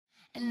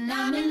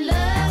I'm in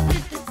love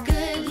with the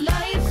good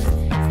life.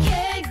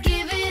 Can't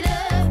give it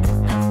up.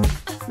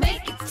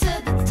 Make it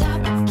to the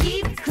top.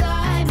 Keep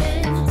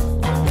climbing.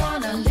 I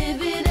wanna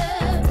live it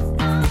up.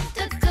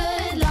 The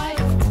good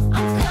life.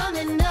 I'm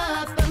coming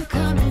up. I'm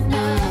coming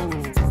up.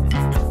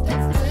 The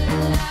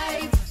good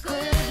life.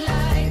 Good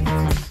life.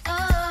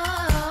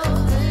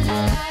 Oh, good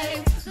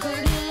life.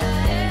 Good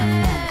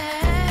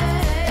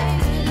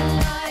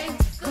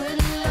life. Good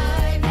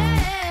life.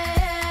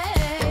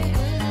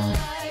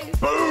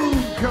 Boom!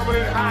 Coming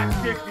in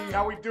hot, Dickie.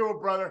 How we doing,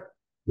 brother?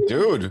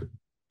 Dude,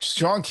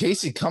 Sean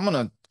Casey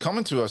coming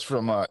to us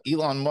from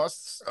Elon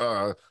Musk's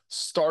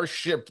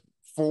Starship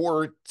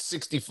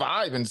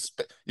 465, and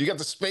you got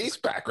the space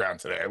background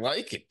today. I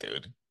like it,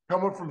 dude.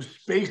 Coming from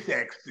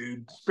SpaceX,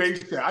 dude.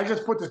 SpaceX. I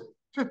just put this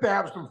just to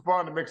have some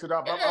fun to mix it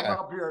up. I'm Yeah.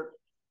 up here.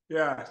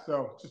 Yeah,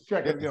 so just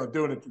checking,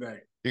 doing it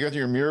today. You got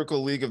your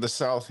Miracle League of the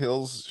South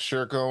Hills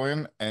shirt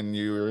going, and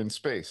you're in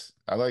space.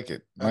 I like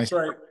it. That's Nice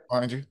right.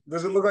 behind you.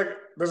 Does it look like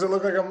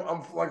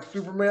I'm like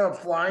Superman? I'm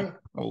flying.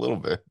 A little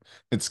bit.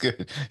 It's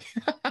good.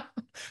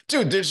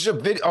 Dude, there's a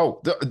video.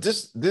 Oh,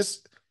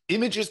 this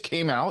images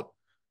came out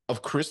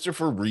of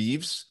Christopher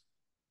Reeves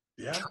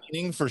Yeah.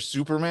 training for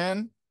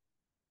Superman.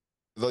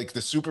 Like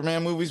the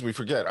Superman movies, we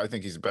forget. I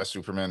think he's the best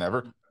Superman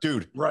ever.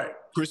 Dude, Right.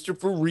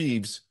 Christopher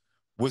Reeves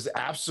was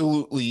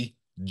absolutely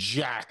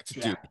jacked,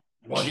 dude.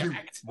 Was he really?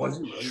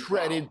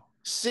 Shredded. Wow.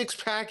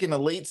 Six-pack in the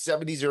late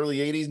 70s,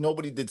 early 80s.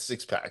 Nobody did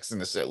six-packs in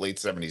the late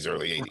 70s,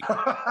 early 80s.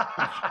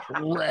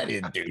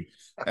 Shredded, dude.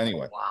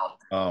 Anyway. Wow.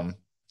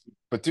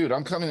 But dude,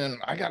 I'm coming in.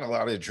 I got a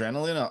lot of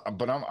adrenaline,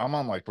 but I'm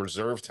on like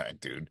reserve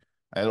tank, dude.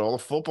 I had all the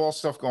football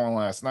stuff going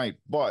last night,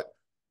 but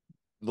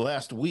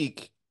last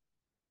week,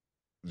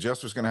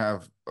 Jess was gonna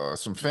have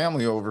some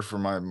family over for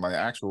my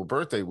actual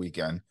birthday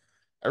weekend.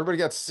 Everybody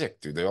got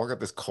sick, dude. They all got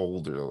this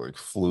cold or like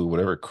flu,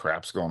 whatever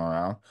crap's going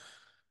around.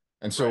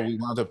 And so we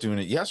wound up doing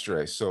it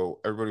yesterday. So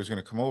everybody was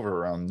going to come over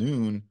around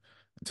noon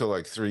until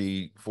like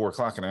 3, 4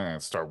 o'clock, and then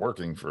I'd start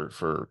working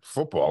for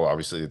football,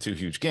 obviously, the two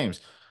huge games.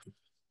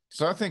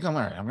 So I think I'm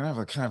all right. I'm going to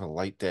have kind of a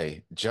light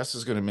day. Jess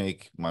is going to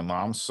make my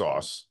mom's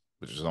sauce,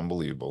 which is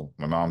unbelievable.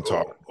 My mom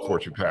taught before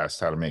she passed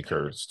how to make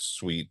her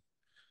sweet.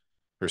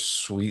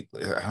 It's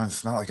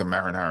not like a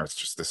marinara. It's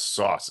just this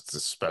sauce. It's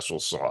this special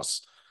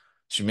sauce.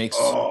 She makes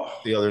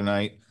the other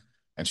night,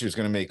 and she was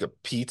going to make a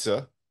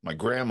pizza. My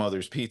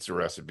grandmother's pizza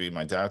recipe,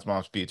 my dad's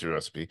mom's pizza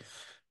recipe,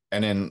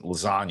 and then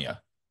lasagna.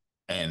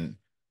 And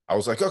I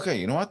was like, okay,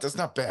 you know what? That's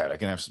not bad. I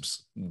can have some,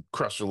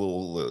 crush a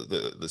little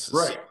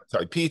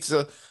type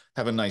pizza,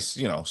 have a nice,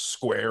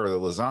 square of the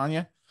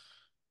lasagna.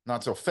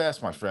 Not so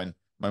fast, my friend.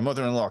 My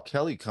mother-in-law,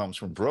 Kelly, comes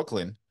from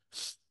Brooklyn.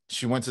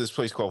 She went to this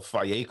place called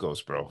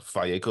Fiacos, bro.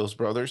 Fiacos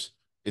Brothers.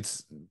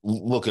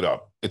 Look it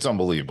up. It's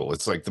unbelievable.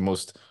 It's like the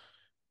most...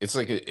 It's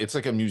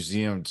like a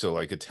museum to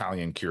like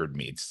Italian cured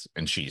meats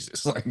and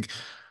cheeses. Like,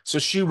 so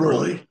she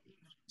rolled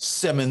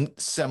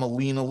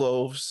semolina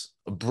loaves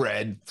of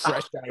bread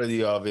fresh out of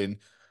the oven,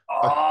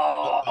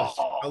 a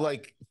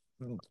like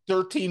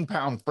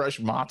 13-pound fresh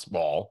matzo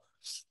ball,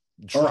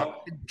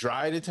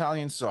 dried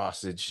Italian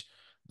sausage,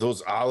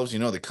 those olives,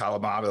 the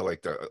Kalamata,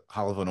 like the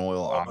olive and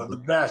oil. The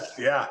best,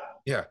 yeah.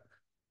 Yeah.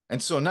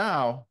 And so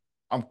now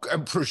I'm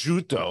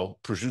prosciutto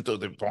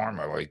di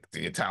Parma, like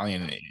the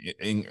Italian.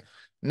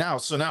 Now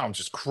I'm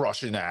just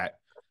crushing that.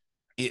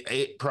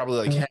 Ate probably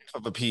like half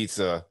of a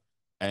pizza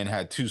and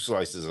had 2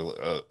 slices of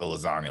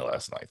lasagna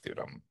last night, dude.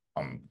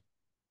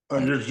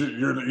 You're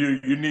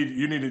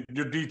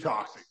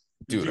detoxing.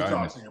 Dude,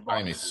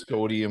 I'm a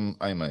sodium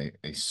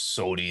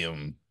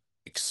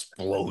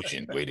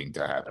explosion waiting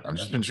to happen. I've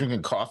just been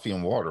drinking coffee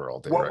and water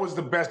all day. What was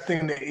the best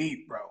thing to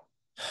eat, bro?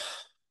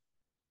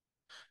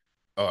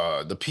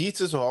 The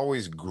pizza's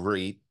always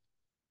great,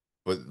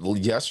 but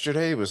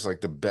yesterday was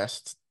like the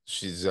best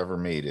she's ever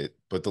made it.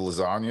 But the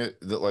lasagna,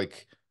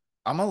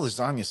 I'm a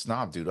lasagna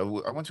snob, dude. I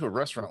went to a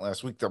restaurant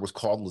last week that was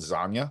called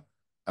Lasagna,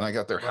 and I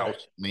got their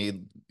house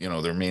made,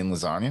 their main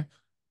lasagna.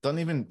 Doesn't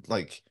even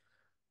like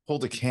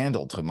hold a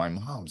candle to my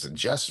mom's, and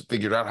Jess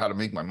figured out how to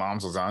make my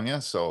mom's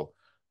lasagna. So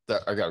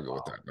that I gotta go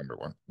with that number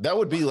one. That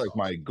would be like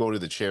my go to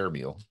the chair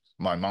meal.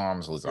 My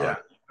mom's lasagna. Yeah,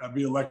 that'd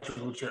be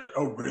electrical chair.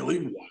 Oh,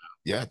 really? Wow.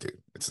 Yeah, dude,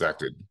 it's that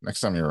good.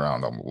 Next time you're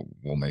around,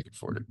 we'll make it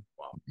for you.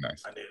 Wow,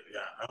 nice.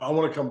 I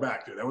want to come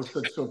back, dude. That was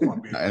so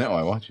fun. I know.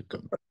 I want you to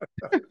come.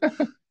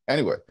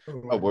 Anyway,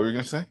 what were you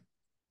gonna say?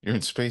 You're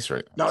in space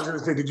right now. No, I was gonna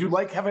say, did you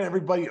like having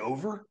everybody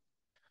over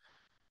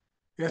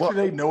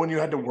yesterday, knowing you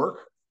had to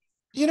work?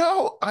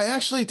 I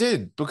actually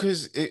did,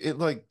 because it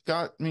like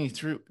got me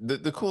through.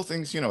 The cool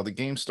things, the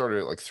game started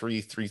at like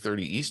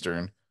 3:30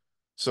 Eastern,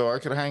 so I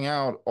could hang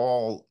out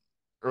all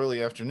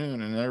early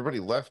afternoon, and everybody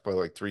left by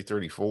like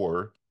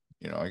 3:34.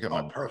 I got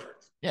my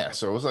perfect. Yeah,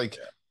 so it was like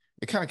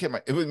it kind of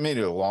kept it made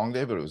it a long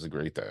day, but it was a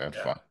great day. I had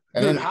fun.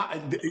 And then,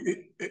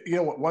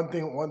 one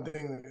thing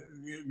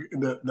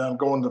that I'm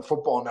going to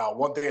football now.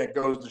 One thing that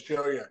goes to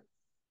show you,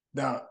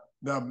 now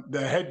the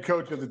head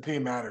coach of the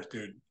team matters,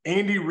 dude.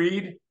 Andy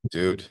Reid,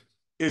 dude,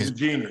 is a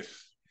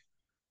genius.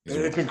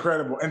 It's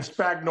incredible. And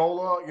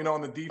Spagnuolo,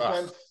 on the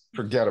defense.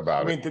 Forget I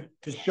about mean, it.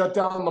 to shut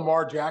down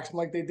Lamar Jackson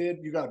like they did,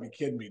 you got to be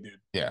kidding me, dude.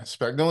 Yeah,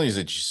 Spagnoli's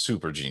a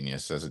super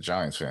genius as a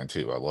Giants fan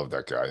too. I love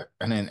that guy.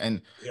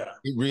 And Yeah.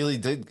 it really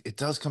did. It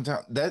does come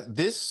down that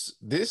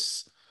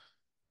this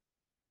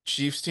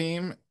Chiefs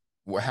team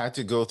had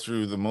to go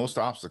through the most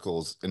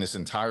obstacles in this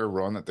entire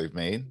run that they've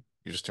made.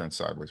 You just turned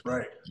sideways,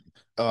 man.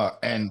 Right.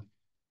 And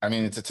I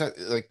mean, it's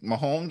like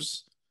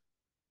Mahomes.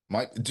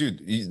 My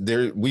dude,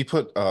 there we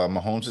put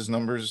Mahomes's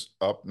numbers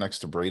up next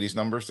to Brady's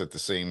numbers at the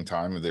same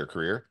time of their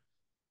career.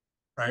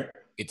 Right.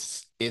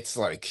 It's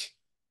like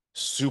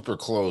super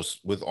close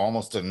with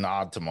almost a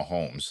nod to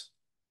Mahomes.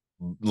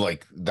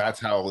 Like that's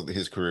how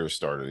his career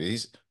started.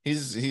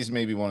 He's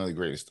maybe one of the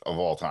greatest of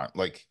all time,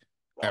 like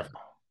ever.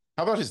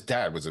 How about his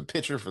dad was a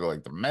pitcher for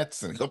like the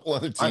Mets and a couple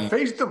other I teams?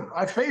 faced him.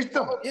 I faced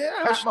him. Oh, yeah,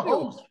 Pat how'd you do?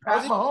 Mahomes.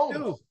 Pat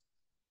Mahomes.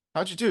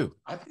 How'd you do?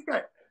 I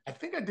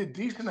think I did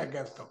decent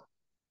against him.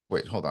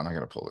 Wait, hold on. I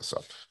gotta pull this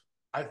up.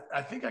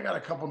 I think I got a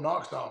couple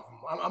knocks off him.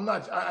 I'm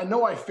not. I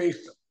know I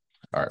faced him.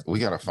 All right, we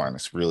gotta find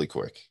this really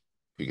quick,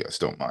 if you guys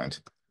don't mind.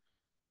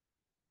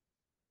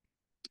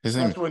 His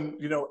name. That's when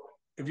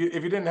if you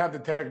didn't have the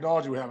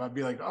technology we have, I'd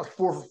be like, I was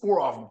 4 for 4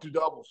 off him, 2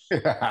 doubles.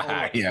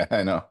 Yeah,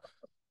 I know.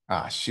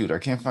 Ah, shoot, I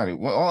can't find it.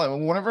 Well,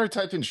 whenever I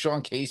type in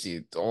Sean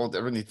Casey,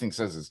 everything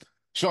says is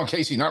Sean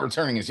Casey not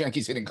returning as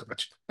Yankees hitting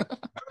coach.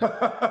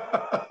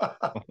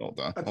 Hold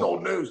on. That's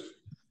old news.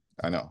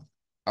 I know.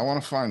 I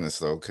want to find this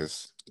though,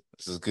 because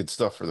this is good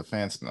stuff for the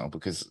fans to know.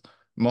 Because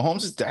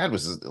Mahomes' dad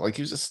was like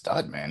he was a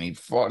stud, man. He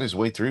fought his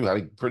way through, had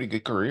a pretty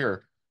good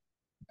career,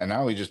 and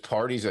now he just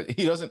parties.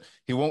 He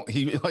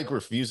like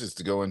refuses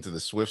to go into the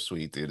Swift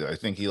suite, dude. I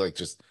think he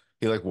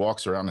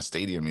walks around the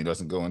stadium. He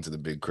doesn't go into the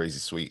big crazy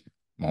suite.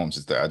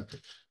 Mahomes' dad.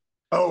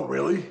 Oh,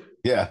 really?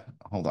 Yeah.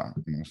 Hold on.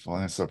 I'm gonna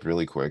find this up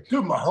really quick.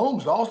 Dude,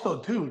 Mahomes also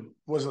too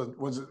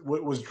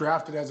was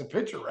drafted as a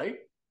pitcher, right?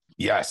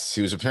 Yes,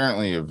 he was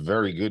apparently a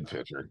very good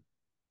pitcher.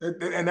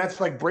 And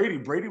that's like Brady.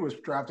 Brady was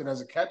drafted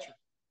as a catcher.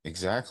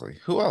 Exactly.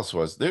 Who else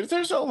was there?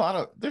 There's a lot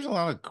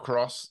of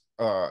cross.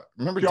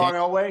 Remember John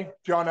Elway?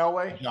 John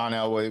Elway? John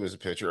Elway was a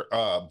pitcher.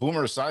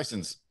 Boomer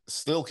Esiason's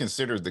still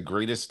considered the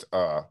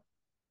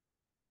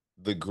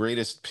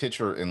greatest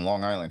pitcher in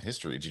Long Island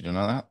history. Did you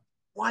know that?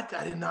 What?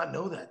 I did not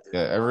know that. Dude.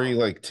 Yeah, every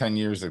like 10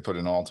 years they put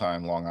an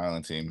all-time Long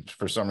Island team.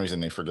 For some reason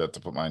they forget to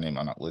put my name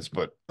on that list,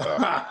 but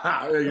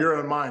you're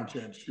on mine,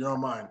 Chinch. You're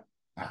on mine.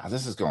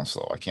 This is going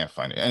slow. I can't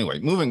find it. Anyway,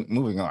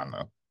 moving on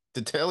though.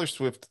 The Taylor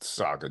Swift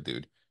saga,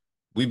 dude.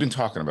 We've been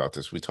talking about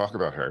this. We talk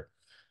about her.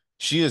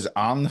 She is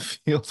on the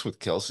field with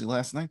Kelsey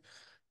last night.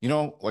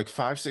 Like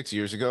 5-6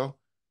 years ago,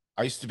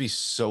 I used to be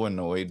so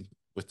annoyed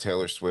with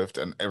Taylor Swift,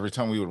 and every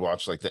time we would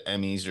watch like the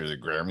Emmys or the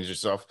Grammys or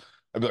stuff,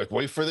 I'd be like,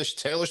 wait for this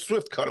Taylor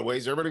Swift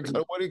cutaways. Everybody cut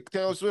away to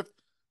Taylor Swift.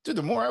 Dude,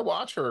 the more I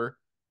watch her,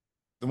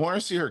 the more I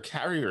see her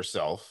carry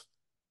herself,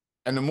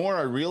 and the more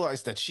I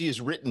realize that she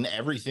has written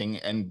everything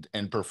and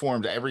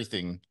performed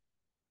everything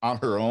on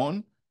her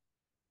own.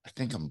 I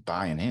think I'm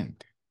buying in.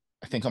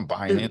 I think I'm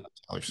buying in on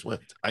Taylor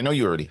Swift. I know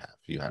you already have.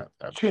 You have.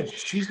 Chinch,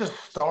 she's a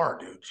star,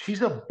 dude.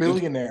 She's a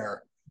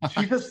billionaire.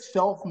 She's a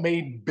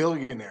self-made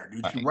billionaire,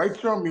 dude. She writes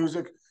her own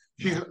music.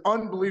 She's an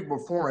unbelievable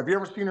performer. Have you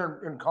ever seen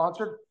her in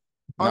concert?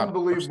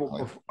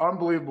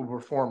 Unbelievable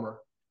performer.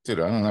 Dude,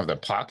 I don't have the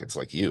pockets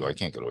like you. I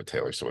can't go to a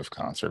Taylor Swift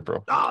concert,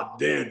 bro. Oh,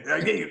 dude.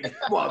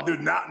 Well,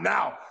 dude,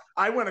 now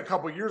I went a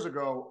couple years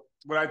ago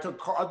when I took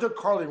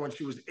Carly when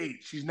she was 8.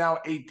 She's now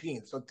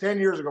 18. So 10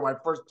 years ago, my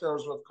first Taylor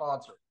Swift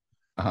concert.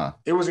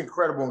 It was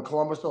incredible in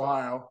Columbus,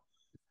 Ohio.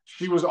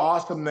 She was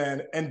awesome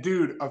then. And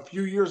dude, a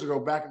few years ago,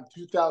 back in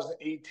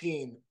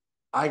 2018,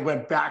 I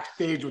went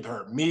backstage with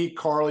her. Me,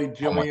 Carly,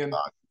 Jillian,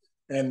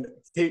 and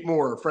Kate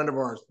Moore, a friend of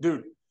ours.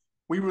 Dude,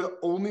 we were the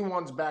only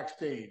ones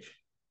backstage.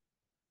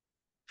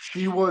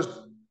 She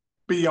was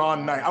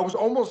beyond nice. I was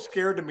almost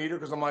scared to meet her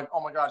because I'm like,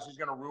 oh my gosh, she's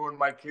gonna ruin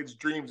my kids'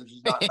 dreams if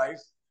she's not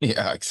nice.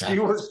 Yeah, exactly.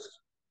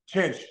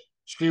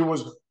 She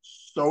was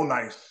so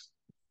nice.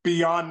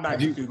 Beyond nice,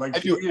 dude. Like,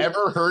 have you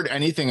ever heard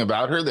anything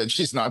about her that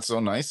she's not so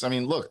nice? I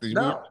mean, look,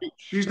 no,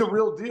 she's the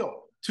real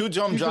deal. Two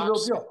dumb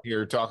jocks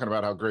here talking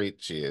about how great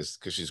she is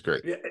because she's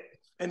great. Yeah,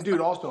 and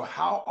dude, also,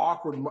 how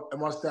awkward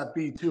must that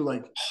be too?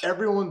 Like,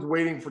 everyone's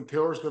waiting for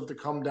Taylor Swift to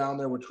come down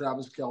there with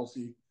Travis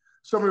Kelce.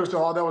 Somebody was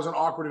saying, "Oh, that was an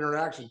awkward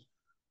interaction."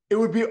 It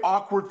would be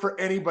awkward for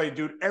anybody,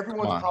 dude.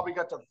 Everyone's probably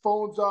got their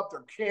phones up,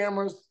 their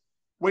cameras,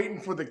 waiting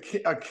for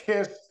a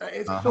kiss.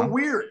 It's so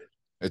weird.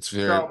 It's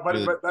very,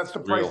 but that's the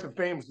price of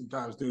fame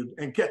sometimes, dude.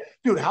 And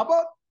dude, how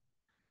about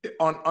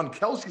on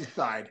Kelsey's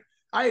side?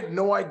 I had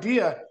no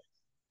idea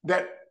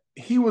that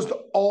he was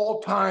the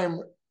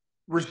all-time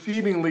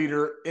receiving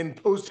leader in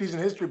postseason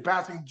history,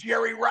 passing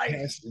Jerry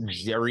Rice.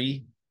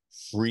 Jerry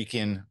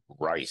freaking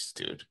Rice,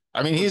 dude.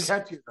 I mean,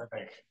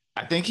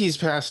 I think he's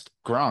passed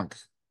Gronk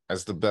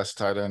as the best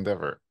tight end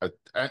ever.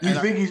 You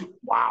think he's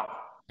wow?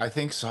 I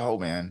think so,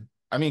 man.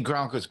 I mean,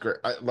 Gronk was great.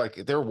 Like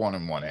they're 1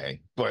 and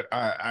 1A, but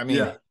I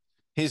mean,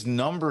 his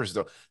numbers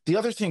though. The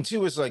other thing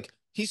too is like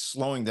he's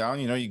slowing down.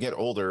 You get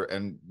older,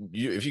 and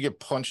if you get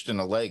punched in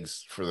the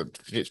legs for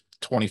the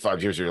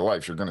 25 years of your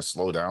life, you're going to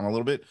slow down a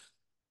little bit.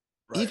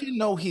 even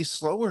though he's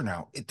slower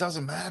now, it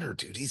doesn't matter,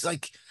 dude. He's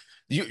like,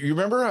 you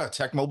remember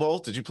Tecmo Bowl?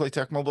 Did you play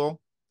Tecmo Bowl?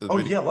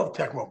 Yeah, I love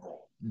Tecmo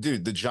Bowl.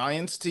 Dude, the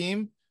Giants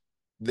team,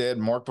 they had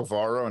Mark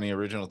Bavaro on the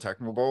original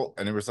Tecmo Bowl,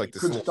 and it was like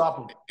this Couldn't stop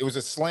him. It was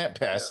a slant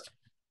pass. Yeah.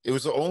 It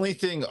was the only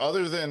thing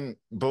other than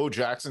Bo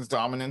Jackson's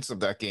dominance of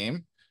that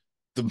game.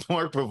 The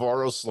Mark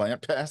Bavaro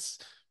slant pass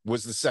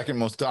was the second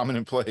most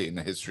dominant play in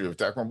the history of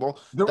Tecmo Bowl.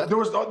 There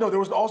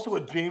was also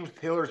a James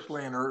Taylor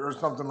slant or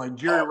something like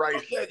Jerry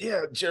Rice.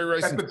 Yeah, Jerry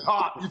Rice at the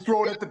top. You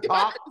throw it at the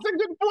top. That's a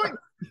good point.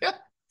 Yeah.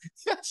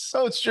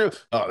 So it's true.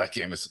 Oh, that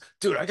game is,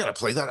 dude, I gotta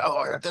play that.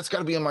 Oh, that's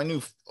gotta be on my new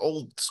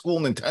old school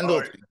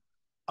Nintendo.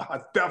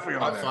 Definitely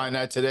on I'll find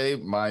that today.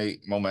 My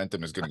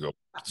momentum is gonna go.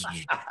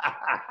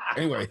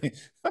 Anyway,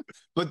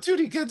 but dude,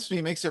 he gets me,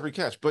 he makes every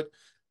catch. But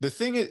the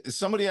thing is,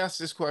 somebody asked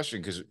this question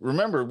because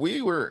remember,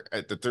 we were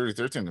at the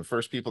 33rd team, the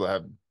first people to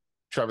have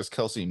Travis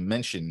Kelce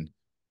mention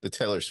the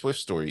Taylor Swift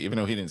story, even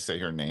though he didn't say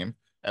her name.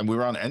 And we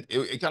were on,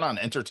 it got on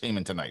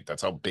Entertainment Tonight.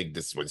 That's how big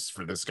this was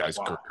for this guy's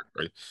career,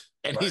 right?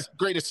 And he's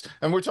greatest,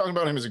 and we're talking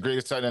about him as the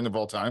greatest tight end of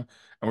all time.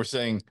 And we're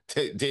saying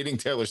dating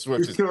Taylor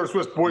Swift is Taylor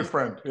Swift's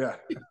boyfriend. Yeah,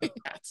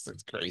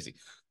 that's crazy.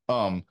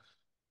 But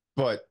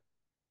what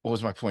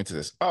was my point to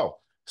this? Oh,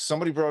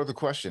 somebody brought up the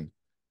question: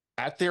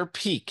 at their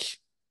peak,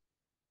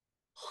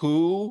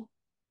 who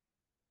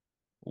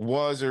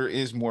was or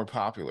is more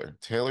popular,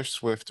 Taylor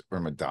Swift or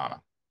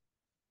Madonna?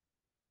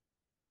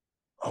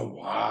 Oh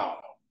wow.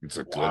 It's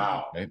a good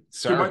one, right?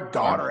 Dude,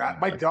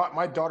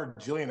 my daughter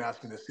Jillian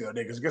asked me this the other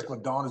day because I guess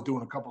Madonna's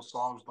doing a couple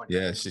songs like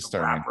she's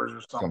starting rappers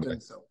or something.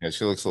 So. Yeah,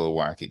 she looks a little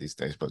wacky these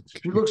days, but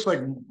she looks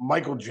like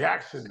Michael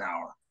Jackson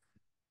now.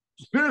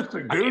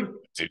 Seriously, dude.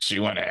 Dude, she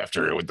went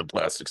after it with the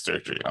plastic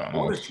surgery. I don't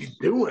know. What is she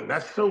doing?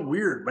 That's so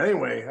weird. But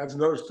anyway, that's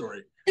another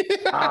story.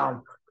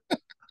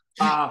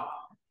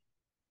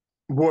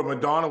 Boy,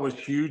 Madonna was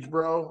huge,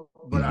 bro.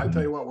 But I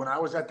tell you what, when I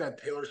was at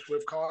that Taylor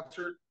Swift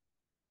concert,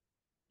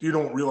 you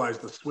don't realize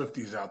the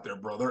Swifties out there,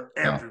 bro. They're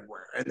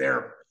everywhere, and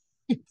they're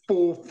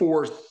full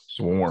force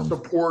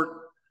support.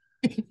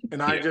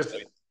 And I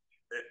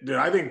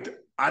think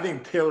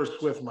Taylor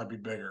Swift might be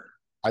bigger.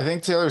 I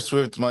think Taylor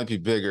Swift might be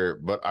bigger,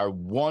 but I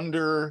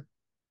wonder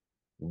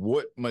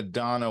what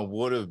Madonna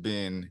would have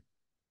been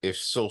if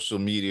social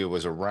media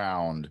was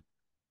around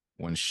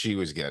when she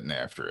was getting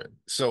after it.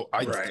 So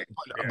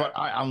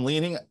I'm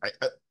leaning.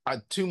 A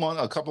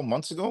couple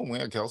months ago when we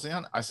had Kelsey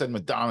on, I said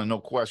Madonna, no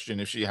question.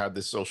 If she had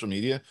this social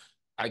media,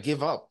 I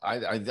give up.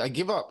 I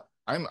give up.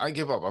 I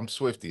give up. I'm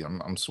Swifty.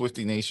 I'm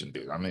Swifty Nation,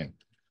 dude. I'm in.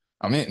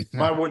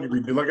 Why wouldn't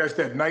you be? Like I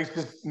said,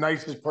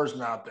 nicest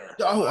person out there.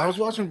 Oh, I was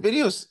watching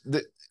videos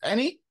that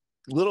any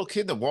little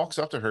kid that walks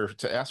up to her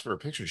to ask for a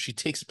picture, she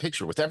takes a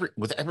picture with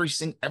everybody.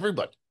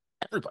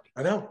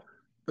 I know.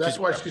 That's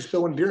why she's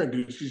so endearing,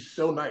 dude. She's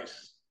so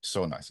nice.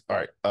 So nice. All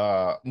right.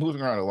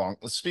 Moving right along.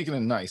 Speaking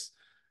of nice,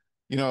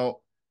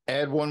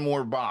 add one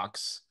more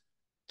box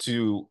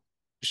to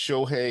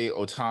Shohei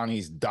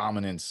Ohtani's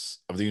dominance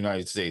of the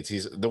United States.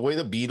 He's the way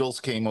the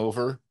Beatles came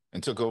over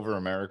and took over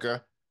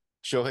America.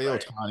 Shohei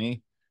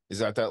Ohtani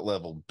is at that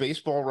level.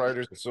 Baseball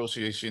Writers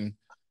Association,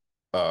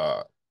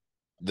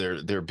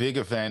 their big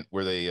event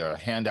where they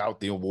hand out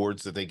the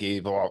awards that they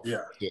gave off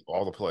to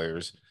all the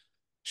players.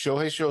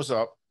 Shohei shows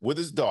up with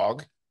his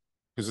dog,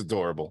 who's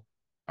adorable.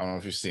 I don't know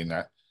if you've seen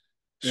that.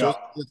 Shows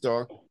up with his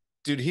dog.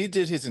 Dude, he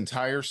did his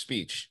entire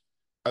speech.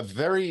 A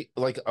fairly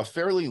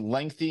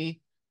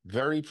lengthy,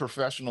 very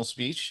professional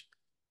speech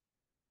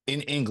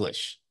in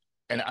English.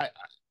 And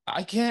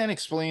I can't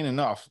explain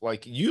enough.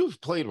 Like, you've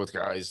played with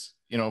guys,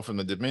 from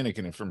the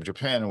Dominican and from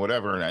Japan and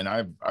whatever. And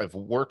I've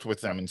worked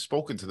with them and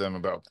spoken to them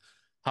about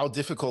how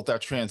difficult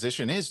that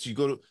transition is.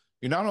 You're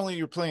not only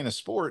you're playing a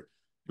sport,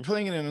 you're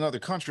playing it in another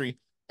country.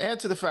 Add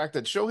to the fact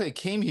that Shohei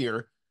came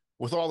here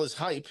with all his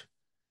hype,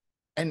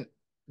 and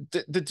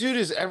the dude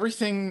is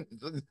everything.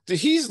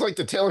 He's like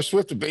the Taylor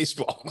Swift of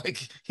baseball.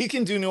 Like, he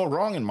can do no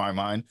wrong in my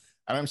mind.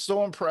 And I'm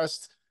so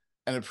impressed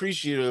and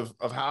appreciative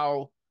of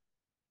how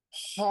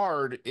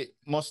hard it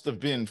must have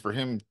been for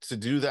him to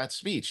do that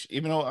speech,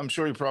 even though I'm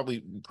sure he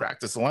probably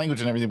practiced the language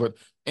and everything, but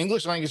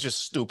English language is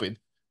just stupid.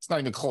 It's not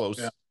even close.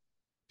 Yeah.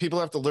 People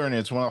have to learn it.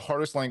 It's one of the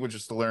hardest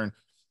languages to learn.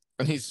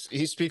 And he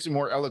speaks it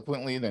more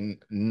eloquently than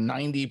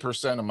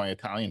 90% of my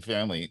Italian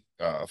family.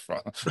 You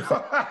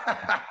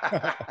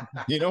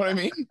know what I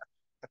mean?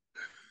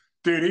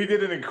 Dude, he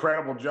did an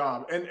incredible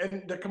job.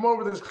 And to come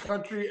over to this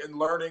country and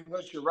learn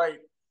English, you're right.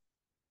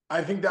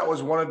 I think that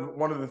was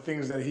one of the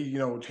things that he,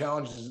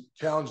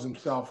 challenged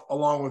himself,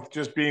 along with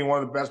just being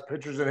one of the best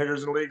pitchers and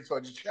hitters in the league. So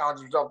he just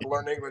challenged himself to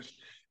learn English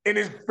in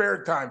his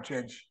spare time,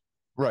 Chinch.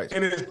 Right.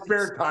 In his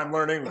spare time,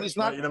 learn English. He's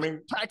not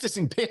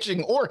practicing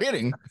pitching or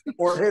hitting.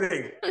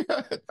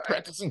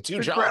 Practicing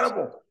two jobs.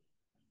 Incredible.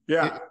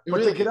 Yeah. But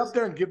really to get up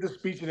there and give the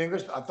speech in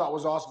English, I thought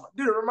was awesome.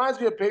 Dude, it reminds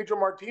me of Pedro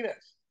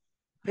Martinez.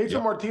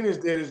 Martinez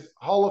did his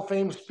Hall of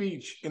Fame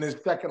speech in his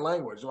second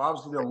language. So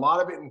obviously, did a lot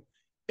of it in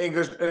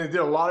English, and he did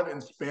a lot of it in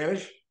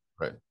Spanish.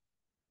 Right.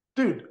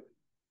 Dude,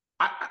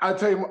 I'll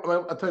tell you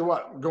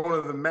what,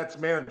 going to the Mets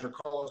manager,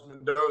 Carlos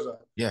Mendoza.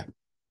 Yeah.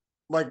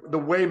 Like the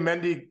way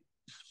Mendy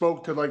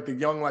spoke to like the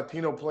young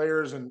Latino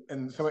players and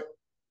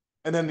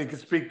then they could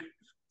speak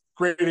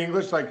great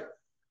English. Like,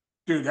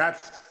 dude,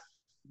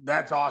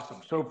 that's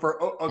awesome. So for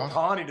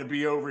Ohtani to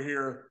be over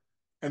here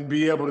and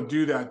be able to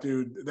do that,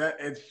 dude, that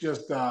it's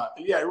just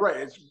yeah,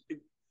 right.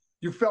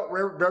 You felt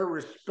very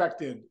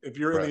respected if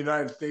you're in the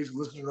United States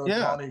listening to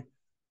Ohtani,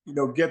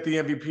 get the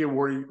MVP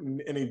award,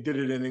 and he did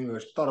it in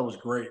English. Thought it was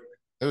great.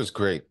 It was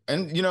great.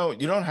 And you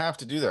don't have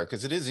to do that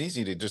because it is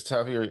easy to just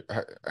have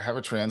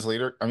a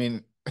translator. I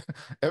mean,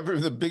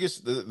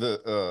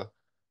 the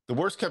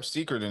worst kept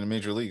secret in the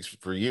major leagues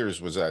for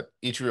years was that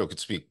Ichiro could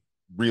speak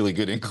really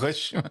good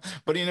English,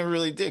 but he never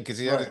really did because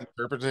he had an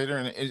interpreter,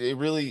 and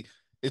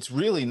it's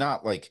really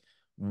not like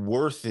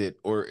worth it,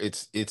 or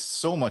it's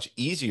so much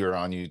easier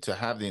on you to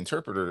have the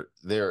interpreter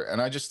there.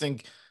 And I just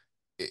think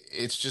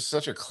it's just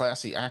such a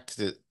classy act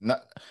to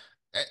not.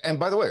 And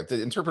by the way, if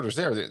the interpreter's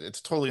there,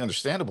 it's totally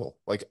understandable.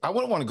 Like I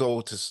wouldn't want to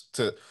go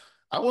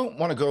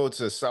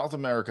to South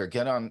America,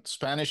 get on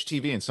Spanish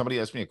TV, and somebody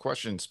asks me a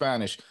question in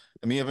Spanish,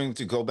 and me having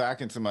to go back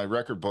into my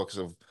record books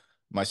of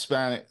my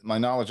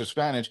knowledge of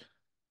Spanish.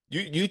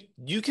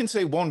 You can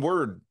say one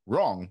word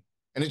wrong,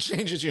 and it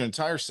changes your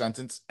entire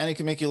sentence, and it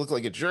can make you look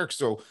like a jerk.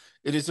 So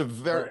it is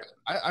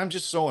I'm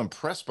just so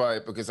impressed by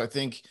it because I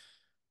think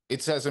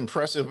it's as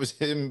impressive as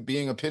him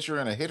being a pitcher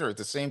and a hitter at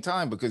the same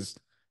time because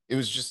it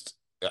was just.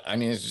 I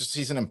mean,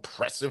 he's an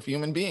impressive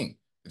human being.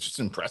 It's just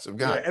an impressive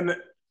guy. And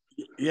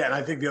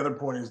I think the other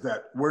point is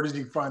that where does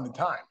he find the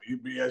time?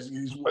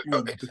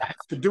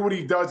 To do what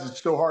he does, it's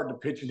so hard to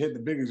pitch and hit the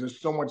biggies. There's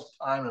so much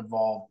time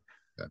involved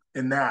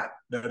in that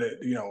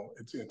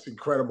it's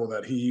incredible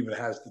that he even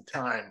has the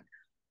time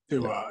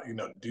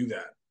to do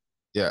that.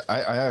 Yeah,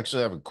 I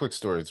actually have a quick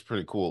story. It's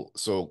pretty cool.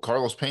 So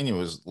Carlos Pena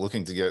was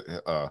looking to get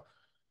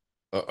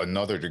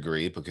another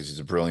degree because he's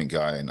a brilliant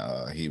guy, and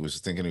he was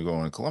thinking of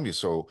going to Columbia.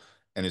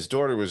 And his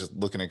daughter was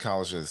looking at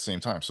college at the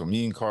same time. So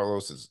me and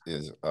Carlos,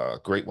 his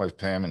great wife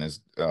Pam, and his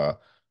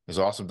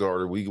awesome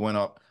daughter, we went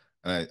up,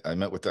 and I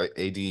met with the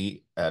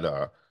AD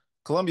at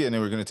Columbia, and they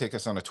were going to take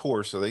us on a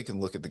tour so they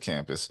can look at the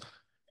campus.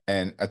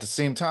 And at the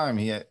same time,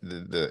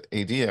 the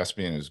AD asked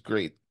me, and it was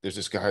great. There's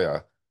this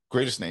guy,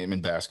 greatest name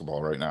in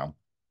basketball right now,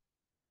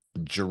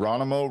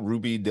 Geronimo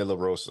Ruby de la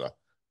Rosa.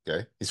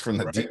 Okay, he's from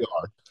the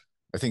DR.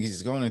 I think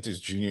he's going into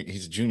his junior.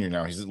 He's a junior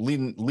now. He's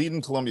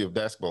leading Columbia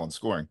basketball in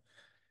scoring.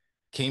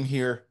 Came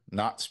here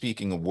not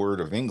speaking a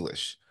word of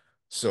English.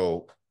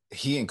 So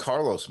he and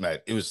Carlos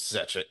met. It was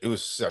such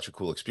a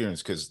cool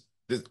experience because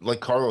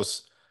like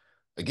Carlos,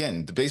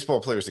 again, the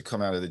baseball players that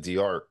come out of the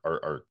DR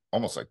are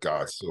almost like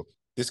gods. So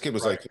this kid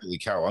was like, holy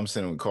cow, I'm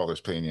sitting with Carlos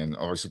Pena, and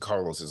obviously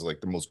Carlos is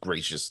like the most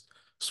gracious,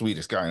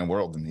 sweetest guy in the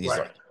world. And he's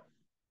like,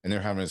 and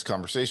they're having this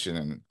conversation.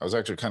 And I was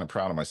actually kind of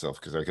proud of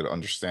myself because I could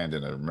understand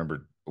it. I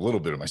remembered a little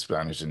bit of my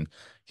Spanish. And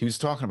he was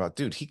talking about,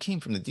 dude, he came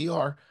from the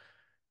DR,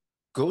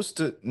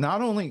 not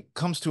only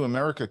comes to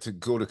America to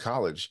go to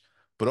college,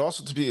 but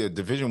also to be a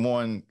Division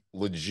I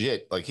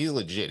legit, like he's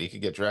legit. He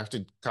could get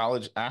drafted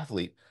college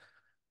athlete,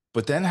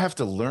 but then have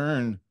to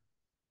learn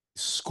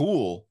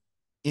school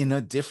in a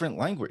different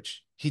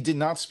language. He did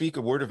not speak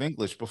a word of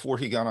English before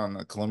he got on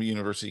the Columbia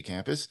University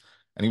campus.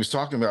 And he was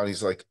talking about,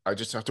 he's like, I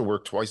just have to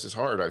work twice as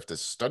hard. I have to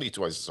study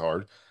twice as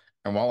hard.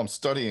 And while I'm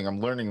studying, I'm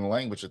learning the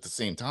language at the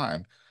same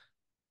time.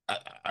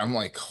 I'm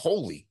like,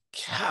 holy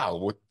cow,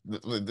 what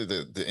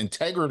the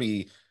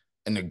integrity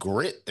and the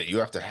grit that you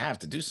have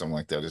to do something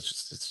like that.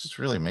 It's just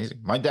really amazing.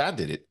 My dad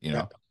did it,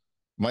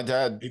 My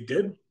dad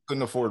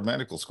couldn't afford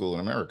medical school in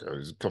America.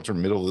 He comes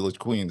from Middle Village,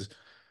 Queens.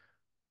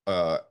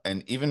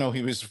 And even though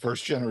he was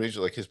first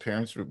generation, like his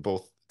parents were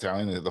both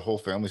Italian, the whole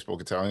family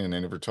spoke Italian, and they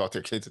never taught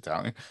their kids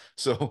Italian.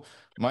 So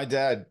my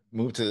dad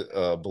moved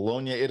to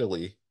Bologna,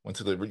 Italy, went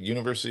to the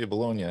University of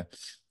Bologna.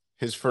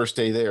 His first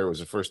day there was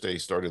the first day he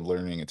started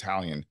learning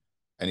Italian,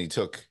 and he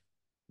took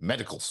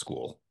medical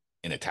school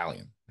in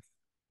Italian.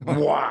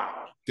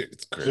 Wow.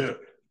 It's crazy. Dude,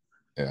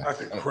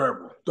 that's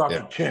incredible.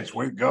 Dr. Chinch,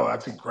 way to go.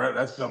 That's incredible.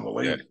 That's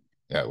unbelievable.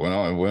 Yeah, when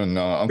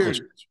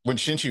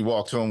Shinchy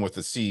walked home with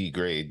a C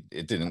grade,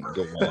 it didn't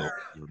go well.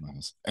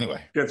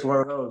 Anyway, gets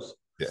one of those.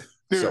 Yeah,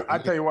 dude. So, I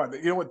tell you what.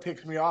 You know what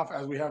ticks me off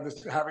as we have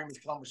having this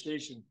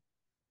conversation?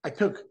 I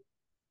took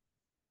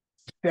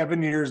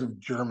 7 years of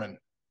German.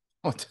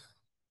 What?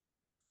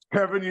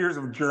 7 years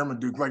of German,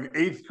 dude. Like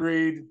 8th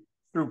grade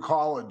through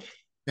college.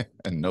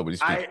 And nobody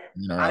speaks.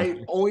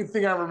 Only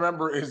thing I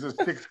remember is the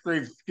 6th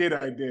grade skit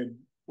I did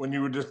when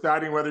you were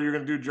deciding whether you're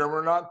going to do German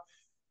or not,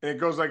 and it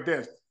goes like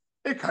this.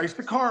 Ik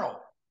heiße Karl.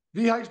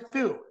 Wie heißt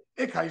du?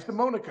 Ik heiße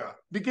Monica.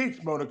 Wie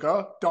geht's,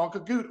 Monica? Danke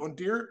gut. Und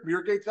dir?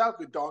 Mir geht's auch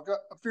gut, danke.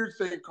 Auf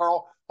Wiedersehen,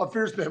 Karl. Auf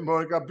Wiedersehen,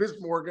 Monica. Bis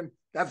morgen.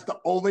 That's the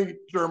only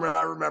German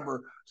I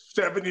remember.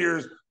 7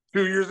 years,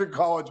 2 years in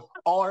college.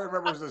 All I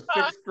remember is the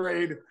 6th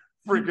grade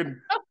freaking.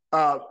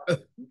 I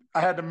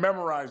had to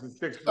memorize the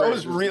 6th grade. That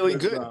was really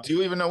good. Do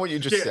you even know what you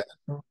just said?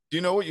 Do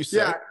you know what you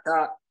said?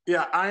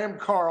 Yeah. I am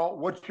Carl.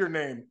 What's your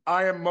name?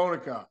 I am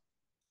Monica.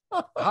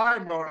 Hi,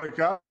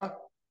 Monica.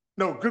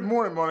 No, good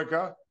morning,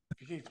 Monica.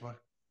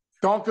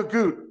 Danke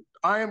gut.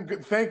 I am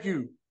good. Thank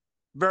you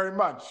very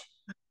much.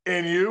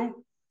 And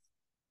you?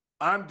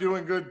 I'm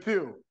doing good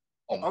too.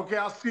 Oh, okay,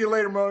 I'll see you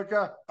later,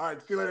 Monica. All right,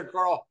 see you later,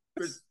 Carl.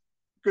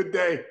 Good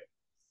day.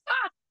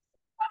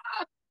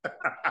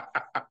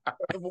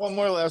 one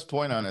more last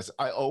point on this.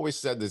 I always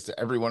said this to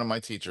every one of my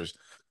teachers.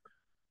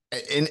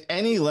 In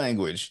any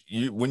language,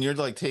 when you're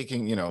like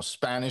taking,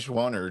 Spanish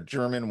 1 or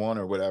German 1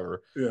 or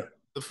whatever, yeah,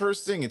 the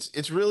first thing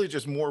it's really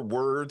just more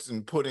words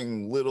and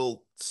putting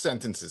little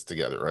sentences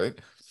together, right?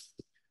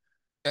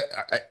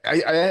 I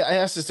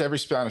asked this to every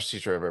Spanish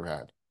teacher I've ever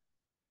had.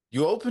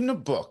 You open the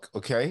book,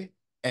 okay,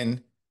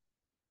 and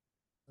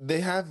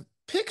they have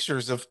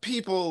pictures of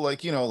people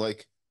like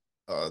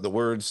the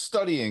word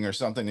studying or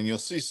something, and you'll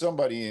see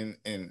somebody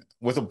in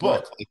with a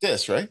book like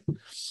this, right?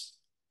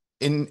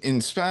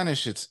 In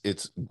Spanish,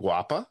 it's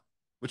guapa,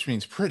 which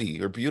means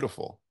pretty or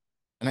beautiful.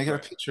 And I got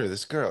a picture of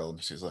this girl,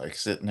 and she's like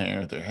sitting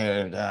there with her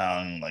hair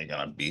down, like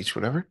on a beach,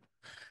 whatever.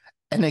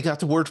 And they got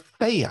the word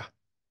fea,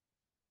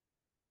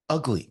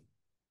 ugly.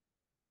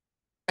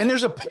 And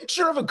there's a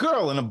picture of a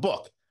girl in a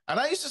book. And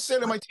I used to say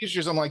to my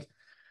teachers, I'm like,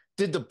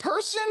 did the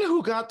person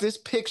who got this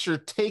picture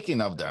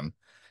taken of them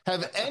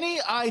have any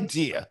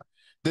idea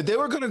that they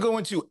were going to go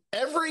into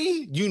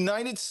every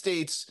United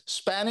States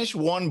Spanish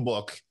 1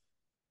 book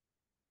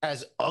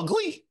as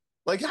ugly?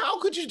 Like, how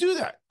could you do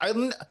that?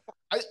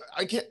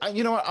 I can't.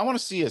 You know what? I want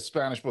to see a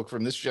Spanish book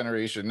from this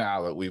generation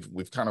now that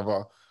we've kind of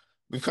all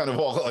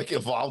like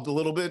evolved a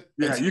little bit.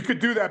 Yeah, you could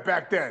do that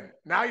back then.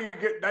 Now you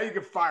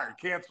get fired,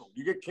 canceled.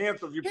 You get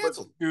canceled if you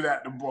do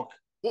that in a book.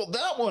 Well,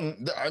 that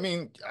one, I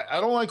mean, I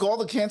don't like all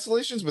the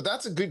cancellations, but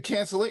that's a good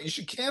cancellation. You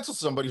should cancel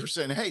somebody for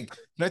saying, "Hey,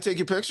 can I take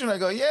your picture?" And I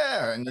go,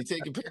 "Yeah," and you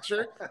take a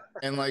picture,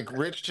 and like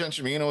Rich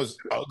Chenchimino is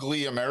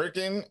ugly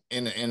American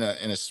in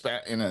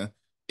a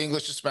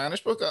English to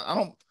Spanish book.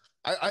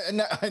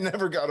 I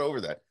never got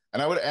over that,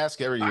 and I would ask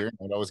every year. And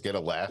I'd always get a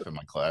laugh in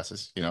my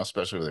classes,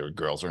 especially when there were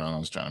girls around. I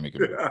was trying to make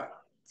it. Yeah,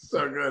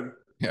 so good.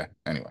 Yeah.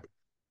 Anyway.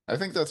 I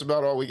think that's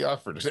about all we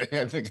got for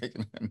today. I think I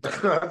can end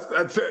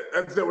that's it.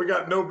 That's it. We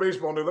got no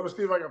baseball news. Let me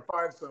see if I can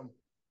find some.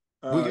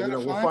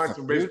 We'll find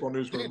some baseball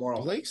news for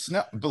tomorrow. Blake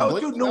Snell.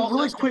 Dude, no,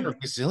 really quick.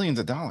 Gazillions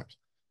of dollars.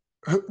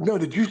 No,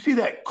 did you see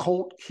that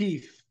Colt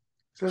Keith?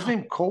 Is his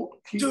name Colt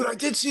Keith? Dude, I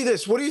did see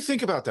this. What do you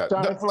think about that?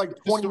 Signed for like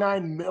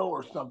 29 mil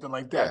or something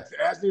like that.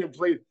 Yeah. Hasn't even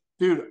played.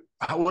 Dude,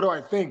 what do I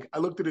think? I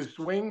looked at his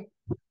swing.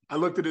 I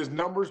looked at his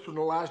numbers from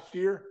the last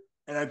year,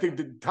 and I think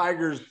the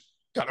Tigers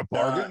got a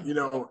bargain.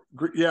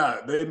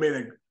 They made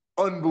an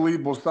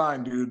unbelievable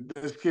sign, dude.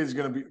 This kid's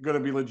gonna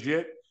be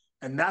legit,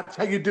 and that's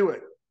how you do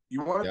it.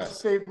 You want to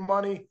save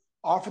money,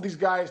 offer these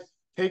guys,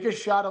 take a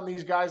shot on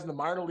these guys in the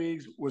minor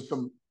leagues with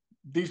some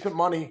decent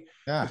money.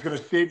 Yeah. It's gonna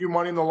save you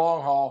money in the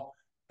long haul.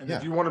 And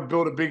if you want to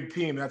build a big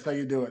team, that's how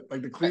you do it.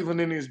 Like the Cleveland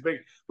Indians, big,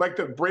 like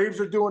the Braves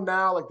are doing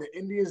now, like the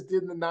Indians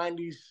did in the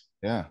 '90s.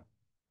 Yeah.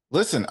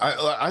 Listen,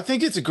 I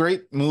think it's a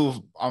great move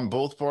on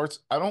both parts.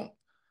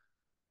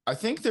 I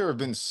think there have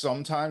been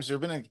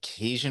an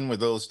occasion where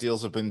those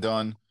deals have been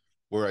done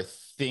where I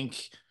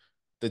think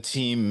the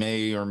team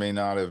may or may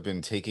not have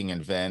been taking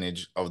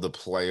advantage of the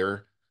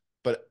player.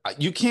 But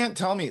you can't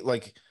tell me,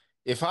 like,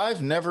 if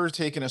I've never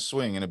taken a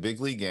swing in a big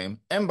league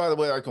game, and by the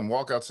way, I can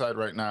walk outside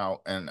right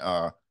now and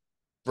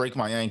break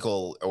my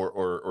ankle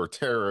or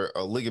tear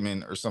a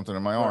ligament or something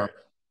in my arm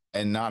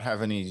and not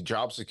have any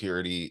job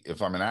security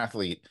if I'm an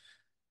athlete,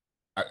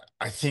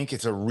 I think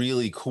it's a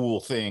really cool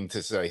thing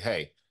to say,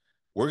 hey,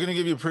 we're going to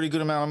give you a pretty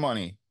good amount of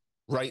money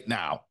right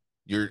now.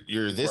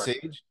 You're this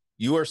age,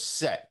 you are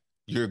set,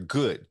 you're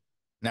good.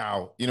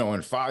 Now,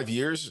 in 5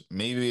 years,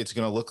 maybe it's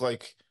going to look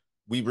like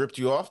we ripped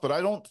you off, but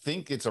I don't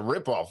think it's a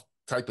ripoff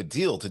type of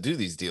deal to do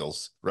these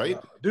deals, right?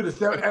 No. Dude,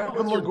 it's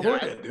Evan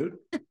Longoria, dude.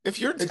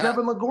 It's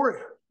Evan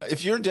Longoria.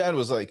 If your dad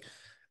was like,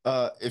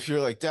 if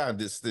you're like, Dad,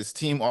 this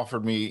team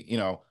offered me,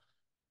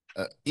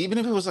 even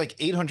if it was like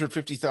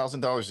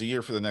 $850,000 a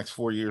year for the next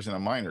 4 years in the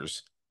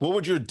minors, what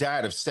would your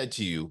dad have said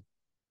to you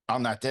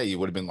on that day? You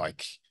would have been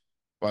like,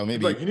 well,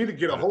 maybe you need to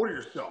get a hold of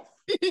yourself.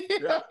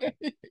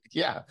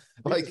 Yeah.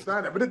 Like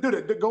sign that. But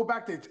dude, go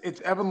back to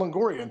it's Evan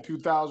Longoria in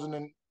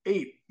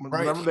 2008.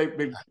 Remember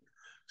they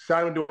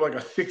signed him to like a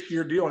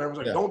 6-year deal, and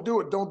everyone's like,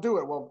 don't do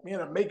it. Well, he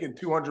ended up making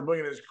 $200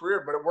 million in his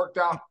career, but it worked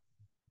out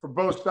for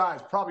both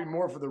sides. Probably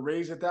more for the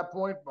Rays at that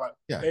point, but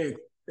hey,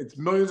 it's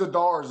millions of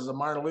dollars as a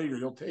minor leaguer.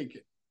 You'll take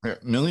it. Yeah,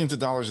 millions of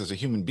dollars as a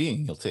human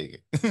being, you'll take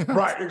it.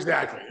 Right,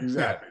 exactly.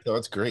 Yeah, so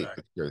that's great.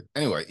 Exactly. That's good.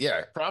 Anyway,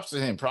 props to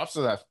him. Props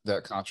to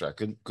that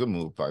contract. Good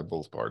move by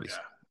both parties.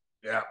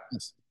 Yeah.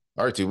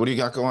 All right, dude. What do you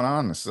got going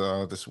on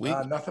this week?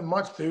 Nothing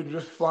much, dude.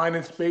 Just flying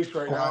in space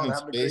right now and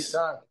having a great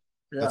time.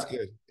 Yeah. That's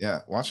good. Yeah,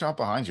 watch out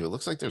behind you. It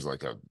looks like there's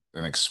like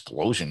an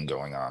explosion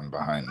going on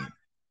behind. I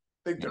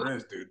think there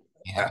is, dude.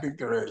 Yeah. I think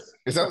there is.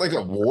 Is that like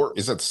a war?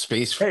 Is that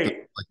space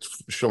like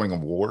showing a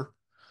war?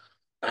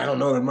 I don't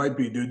know. There might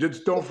be, dude.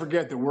 Just don't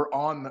forget that we're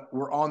on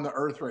the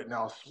Earth right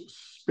now,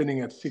 spinning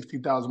at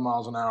 60,000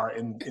 miles an hour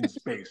in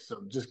space.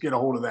 So just get a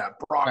hold of that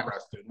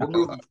progress, dude.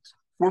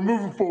 We're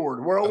moving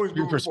forward. We're always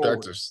moving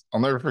perspectives.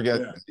 Forward. I'll never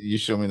forget you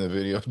showed me the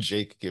video of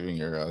Jake giving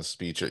your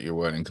speech at your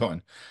wedding,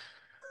 going,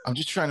 I'm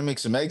just trying to make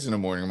some eggs in the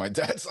morning. My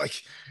dad's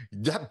like,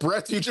 that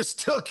breath you just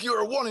took, you're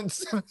a 1 in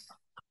 7.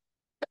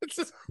 It's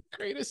the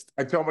greatest.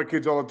 I tell my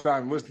kids all the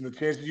time, listen, the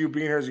chances of you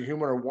being here as a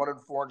human are 1 in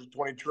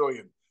 420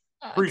 trillion.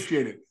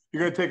 Appreciate it.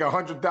 You're going to take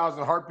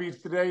 100,000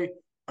 heartbeats today.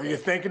 Are you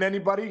thanking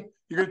anybody?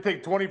 You're going to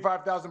take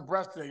 25,000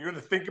 breaths today. You're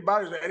going to think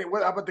about it.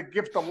 How about the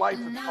gift of life?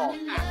 It's called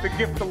the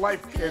gift of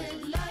life, kids.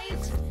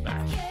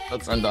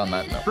 Let's end on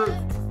that note. True.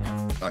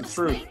 That's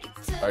true.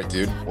 All right,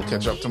 dude. We'll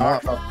catch up tomorrow.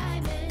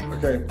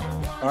 Okay.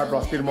 All right, bro.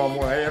 I'll see you tomorrow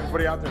morning. Hey,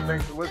 everybody out there,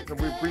 thanks for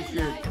listening. We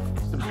appreciate it.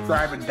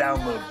 Subscribe and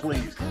download,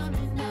 please.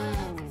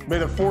 May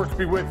the force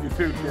be with you,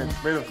 too, kids.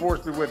 May the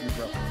force be with you,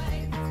 bro.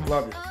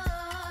 Love you.